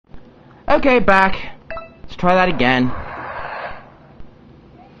Okay, back. Let's try that again.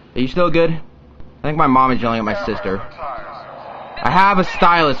 Are you still good? I think my mom is yelling at my sister. I have a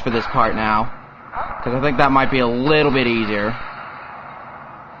stylus for this part now, because I think that might be a little bit easier.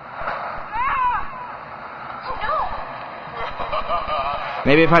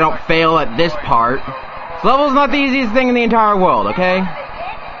 Maybe if I don't fail at this part. This level's not the easiest thing in the entire world, okay?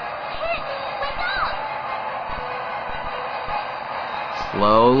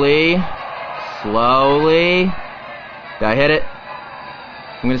 Slowly. Slowly. Did I hit it?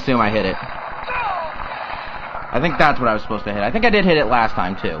 I'm gonna assume I hit it. I think that's what I was supposed to hit. I think I did hit it last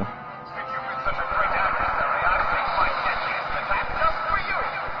time, too.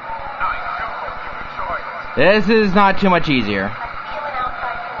 This is not too much easier.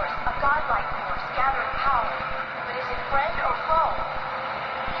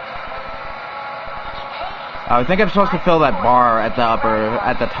 I think I'm supposed to fill that bar at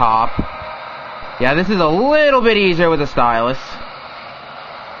the top. Yeah, this is a little bit easier with a stylus.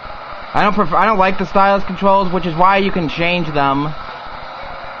 I don't like the stylus controls, which is why you can change them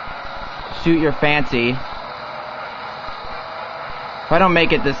to suit your fancy. If I don't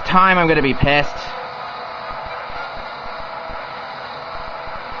make it this time, I'm gonna be pissed.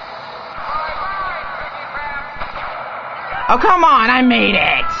 Oh, come on, I made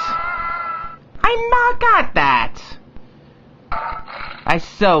it! I not got that! I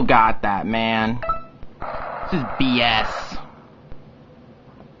so got that, man. This is BS.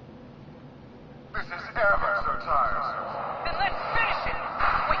 This is ever so tiresome. Then let's finish it!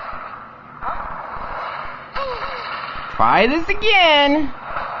 Wait. Huh? Try this again!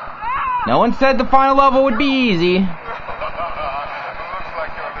 No one said the final level would be easy. Looks like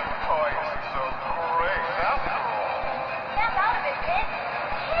your little toy isn't so great after all. Snap out of it, kid.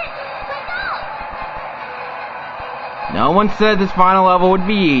 Kid, wake up! No one said this final level would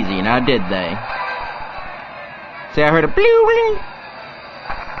be easy, now did they? See, I heard a bling.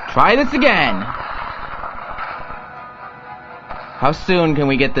 Try this again. How soon can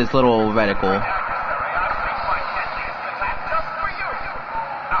we get this little reticle?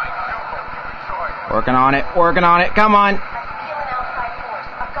 Working on it, come on.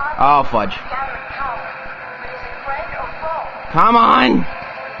 Oh, fudge. Come on!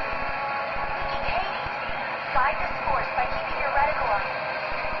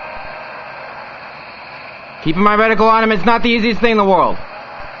 Keeping my reticle on him is not the easiest thing in the world.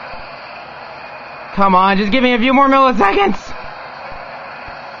 Come on, just give me a few more milliseconds.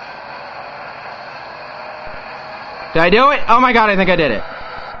 Did I do it? Oh my god, I think I did it.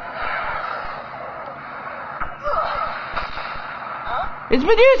 It's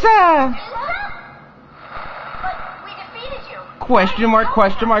Medusa! But we defeated you. Question mark,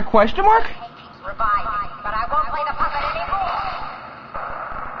 question mark, question mark? Revived, but I won't play the puppet anymore.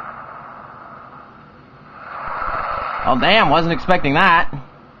 Oh damn, wasn't expecting that.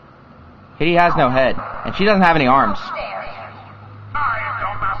 Kitty has no head, and she doesn't have any arms. I am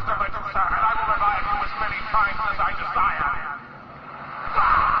your master, Medusa, and I will revive you as many times as I desire.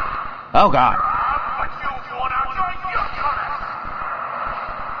 Oh god. But you want to join your colors.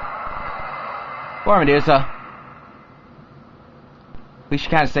 Poor Medusa. At least she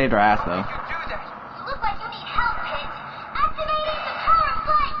kind of saved her ass, though. You look like you need help, Pit. Activating the power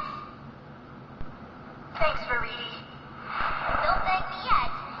flights. Thanks, Verity. Don't thank me yet.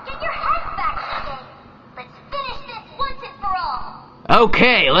 Get your heads back in the game. Let's finish this once and for all.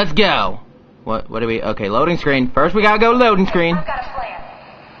 Okay, let's go. What do we... Okay, loading screen. First we gotta go loading screen. I've got a plan.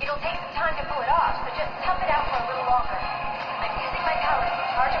 It'll take some time to pull it off, so just tough it out for a little longer. I'm using my powers to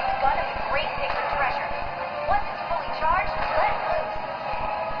charge up the gun of the great sacred treasure. Once it's fully charged, let loose.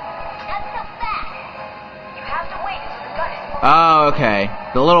 Not so fast. You have to wait until the gun is fully Oh, okay.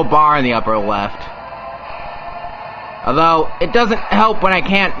 The little bar in the upper left. Although, it doesn't help when I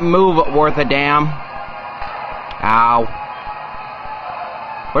can't move worth a damn. Ow.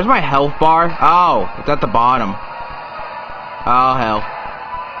 Where's my health bar? Oh, it's at the bottom. Oh, hell.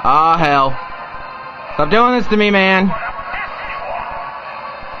 Oh, hell. Stop doing this to me, man.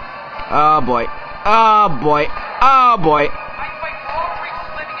 Oh, boy. Oh, boy. Oh, boy. I fight for all creatures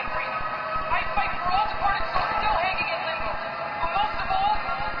living and breathing. I fight for all departed souls still hanging in limbo. But most of all,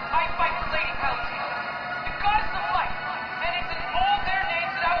 I fight for Lady Palatine, the goddess of life. And it's in all their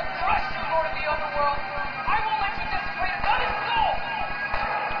names that I will crush you, Lord of the Overworld. I won't let you desecrate another soul.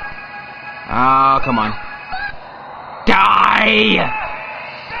 Oh, come on. Die!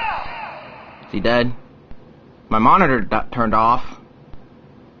 Is he dead? My monitor turned off.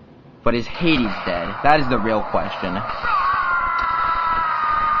 But is Hades dead? That is the real question.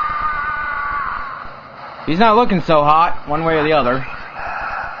 He's not looking so hot, one way or the other.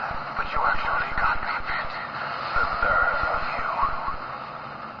 But you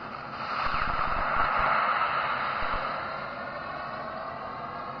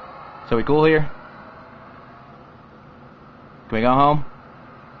So we cool here? Can we go home?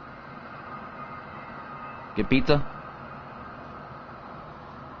 Get pizza?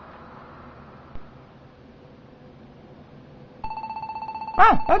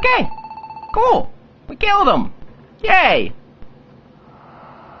 Oh, okay. Cool. We killed him. Yay.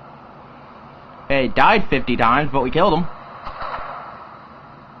 He died 50 times, but we killed him.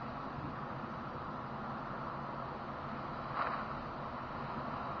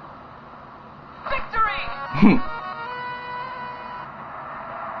 Victory!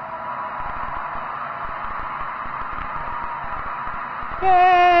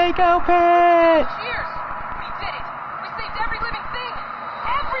 Yay, go Pit! Cheers! We did it! We saved every living thing!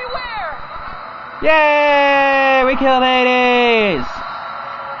 Everywhere! Yay! We killed Hades!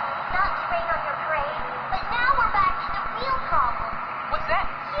 Not to rain on your parade, but now we're back to the real problem. What's that?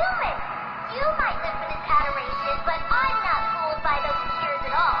 Humans! You might listen in adoration, but I'm not fooled by those cheers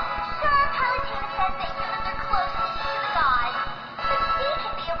at all. Sure, Palatine says that humans are closest to the gods, but he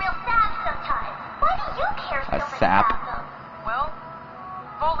can be a real sap sometimes. Why do you care so A much sap? about them? Well,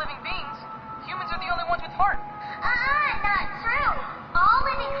 of all living beings, humans are the only ones with heart. Not true. All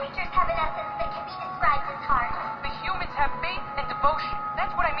living creatures have an essence that can be described as heart. The humans have faith and devotion.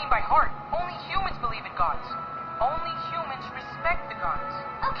 That's what I mean by heart. Only humans believe in gods. Only humans respect the gods.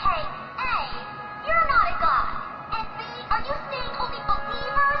 Okay, A, you're not a god. And B, are you saying only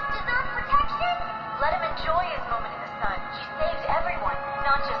believers deserve protection? Let him enjoy his moment in the sun. He saved everyone,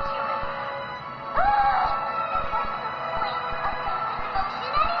 not just humans. Then what's the point of faith and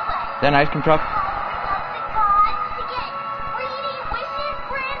devotion anyway? Is that an ice cream truck? Help the gods to get greedy wishes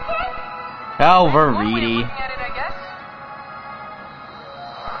granted? Oh, we're One way of reedy. looking at it, I guess.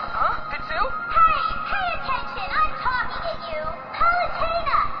 Huh? Pitsu? Hey, pay attention! I'm talking at you!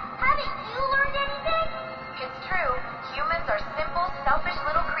 Palatina! Haven't you learned anything? It's true. Humans are simple, selfish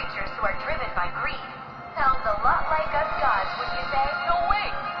little creatures who are driven by greed. Sounds a lot like us gods, wouldn't you say? No way!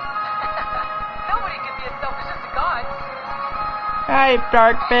 Nobody can be as selfish as the gods. Hi,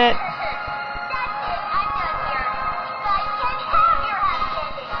 Dark Pit. That's it. I'm done here. You guys can have your happy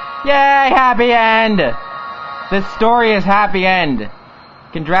ending. Yay, happy end! This story is happy end.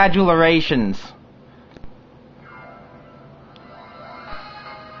 Congratulations.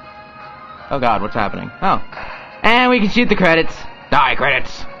 Oh god, what's happening? Oh. And we can shoot the credits. Die,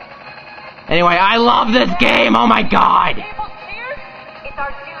 credits. Anyway, I love this game, oh my god! People's tears? It's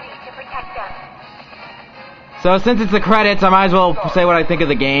our duty to protect them. So since it's the credits, I might as well say what I think of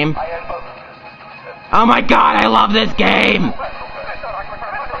the game. Oh my god, I love this game!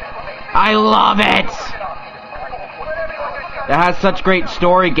 I love it! It has such great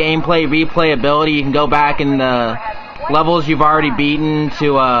story, gameplay, replayability. You can go back in the levels you've already beaten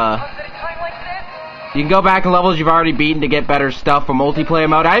to, At a time like this? you can go back in levels you've already beaten to get better stuff for multiplayer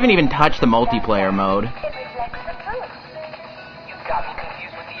mode. I haven't even touched the multiplayer mode. It reflects the truth. You got me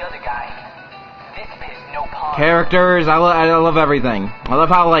confused with the other guy. This is no pun. Characters, I love everything. I love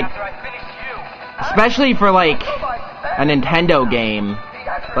how, like, After I finish you. especially for, like, a Nintendo game,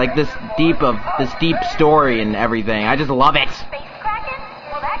 like, this deep story and everything. I just love it. Space Kraken?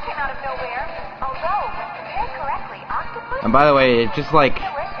 Well, that came out of nowhere. Although, when prepared correctly, octopus... And by the way, it's just like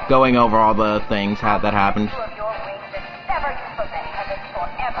going over all the things that happened. Two of your wings and sever you from the heavens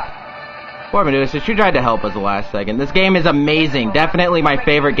forever. Before we do this, she tried to help us the last second. This game is amazing. Definitely my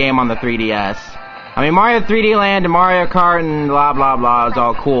favorite game on the 3DS. I mean, Mario 3D Land and Mario Kart and blah blah blah is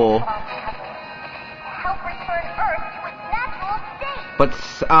all cool. Help return Earth to its natural state. But,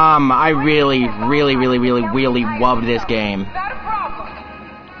 I really loved this game. Not a problem.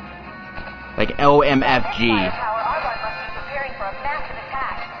 Like, OMFG. Firepower Argon must be preparing for a massive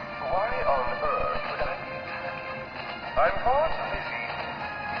attack. Why on earth would I... I'm hard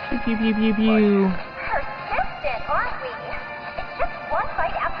busy. Pew pew pew pew. Persistent, aren't we? It's just one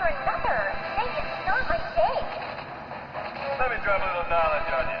fight after another. Make it not my day. Let me drop a little knowledge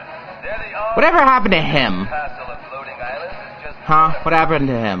on you. There they are. Whatever happened to him? Castle of Floating Islands is just... Huh? What happened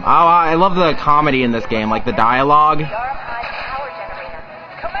to him? Oh, I love the comedy in this game, like the dialogue. Yarp Hive power generator.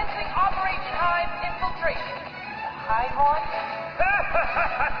 Commencing Operation Hive infiltration. Hive horn?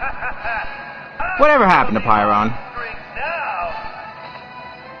 Whatever happened to Pyron? Now,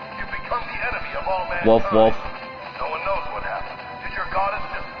 you become the enemy of all mankind. Wolf, wolf. No one knows what happened. Did your goddess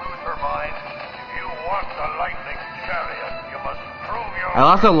just lose her mind? If you want the lightning chariot, you must prove your... I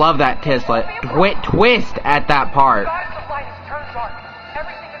also love that twist at that part. Goddess of light has turned dark.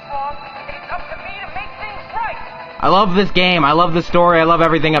 Everything is wrong, and it's up to me to make things right. I love this game. I love the story. I love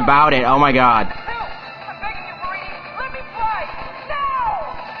everything about it. Oh my god. Two, I'm begging you, Marie. Let me fly.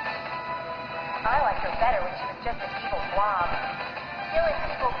 Now! I liked her better when she was just an evil blob. Killing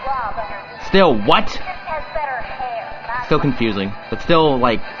people blob underneath. Still what? Just has better hair. Not Still confusing, but still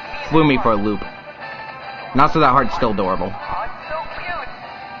like threw me for a loop. Not so that heart's still adorable. I'm so cute.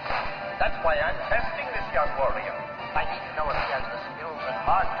 That's why I'm testing this young warrior. I need to know if he has the skills and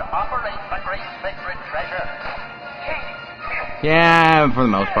heart to operate the great sacred treasure. Yeah, for the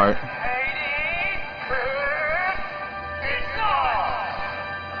most part.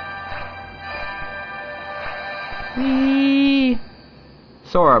 Whee!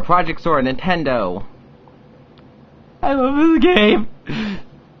 Sora, Project Sora, Nintendo. I love this game.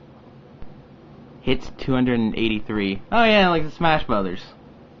 Hits 283. Oh yeah, like the Smash Brothers.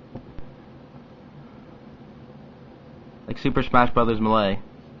 Like Super Smash Brothers Melee.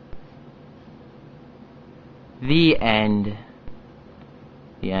 The end.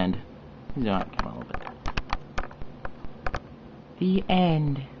 The end. No, come on a little bit. The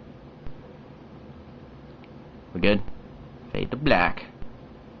end. We're good. Fade to black.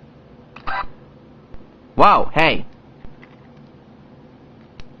 Whoa, hey.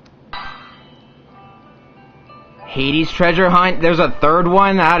 Hades treasure hunt. There's a third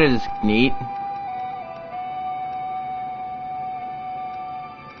one. That is neat.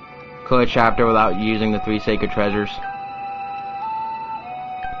 Clear a chapter without using the 3 sacred treasures.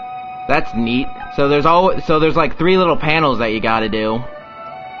 That's neat. So there's like 3 little panels that you gotta do.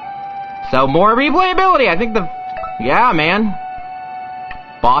 So more replayability. I think yeah, man.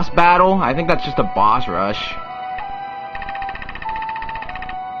 Boss battle. I think that's just a boss rush.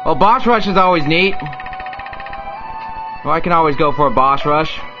 Well, boss rush is always neat. Well, I can always go for a boss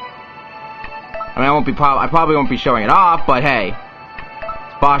rush. I mean, I probably won't be showing it off, but hey,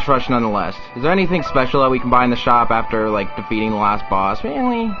 it's boss rush nonetheless. Is there anything special that we can buy in the shop after like defeating the last boss?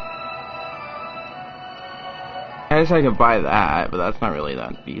 Really? I guess I could buy that, but that's not really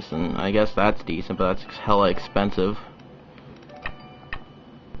that decent. I guess that's decent, but that's hella expensive.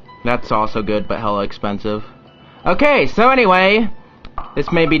 That's also good, but hella expensive. Okay, so anyway,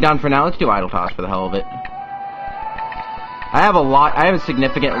 this may be done for now. Let's do idle toss for the hell of it. I have a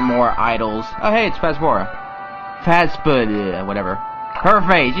significant more idols. Oh hey, it's Fazbora. Fazbud, whatever. Her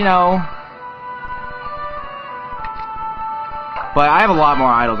face, you know. But I have a lot more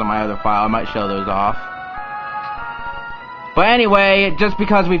idols on my other file. I might show those off. But anyway, just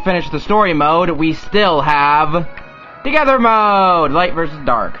because we finished the story mode, we still have Together mode! Light versus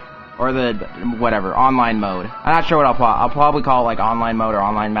dark. Or the, whatever, online mode. I'm not sure what I'll probably call it like online mode or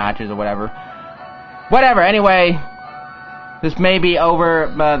online matches or whatever. Whatever, anyway. This may be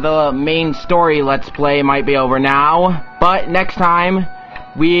over, the main story Let's Play might be over now. But next time,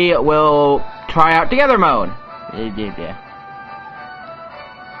 we will try out Together mode. Yeah.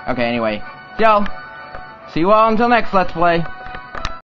 Okay, anyway. So, see you all until next Let's Play.